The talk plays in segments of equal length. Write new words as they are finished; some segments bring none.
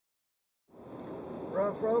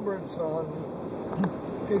Ralph Roberts on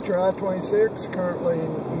future I-26, currently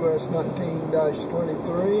in US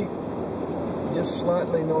 19-23, just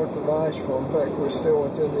slightly north of Asheville. In fact, we're still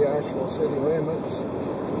within the Asheville city limits,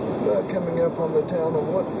 but coming up on the town of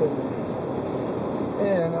Woodfin.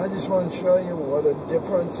 And I just want to show you what a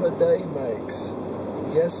difference a day makes.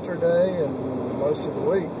 Yesterday and most of the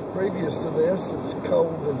week previous to this is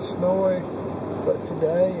cold and snowy, but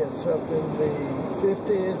today it's up in the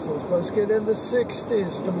 50s. It's supposed to get in the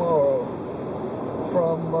 60s tomorrow.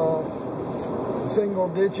 From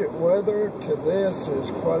single-digit weather to this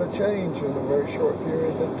is quite a change in a very short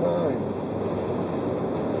period of time.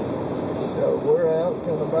 So we're out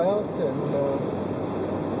and about and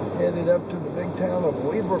headed up to the big town of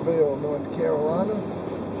Weaverville, North Carolina.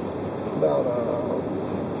 About a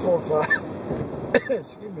 4 or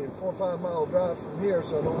 5 mile drive from here,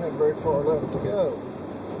 so I don't have very far left to go.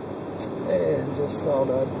 And just thought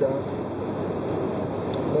I'd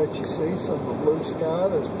let you see some of the blue sky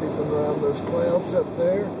that's peeping around those clouds up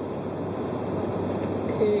there,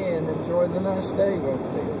 and enjoy the nice day with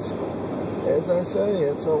me. As I say,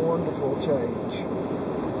 it's a wonderful change.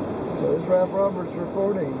 So this is Ralph Roberts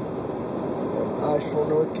reporting from Asheville,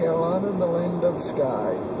 North Carolina, the land of the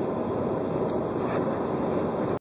sky.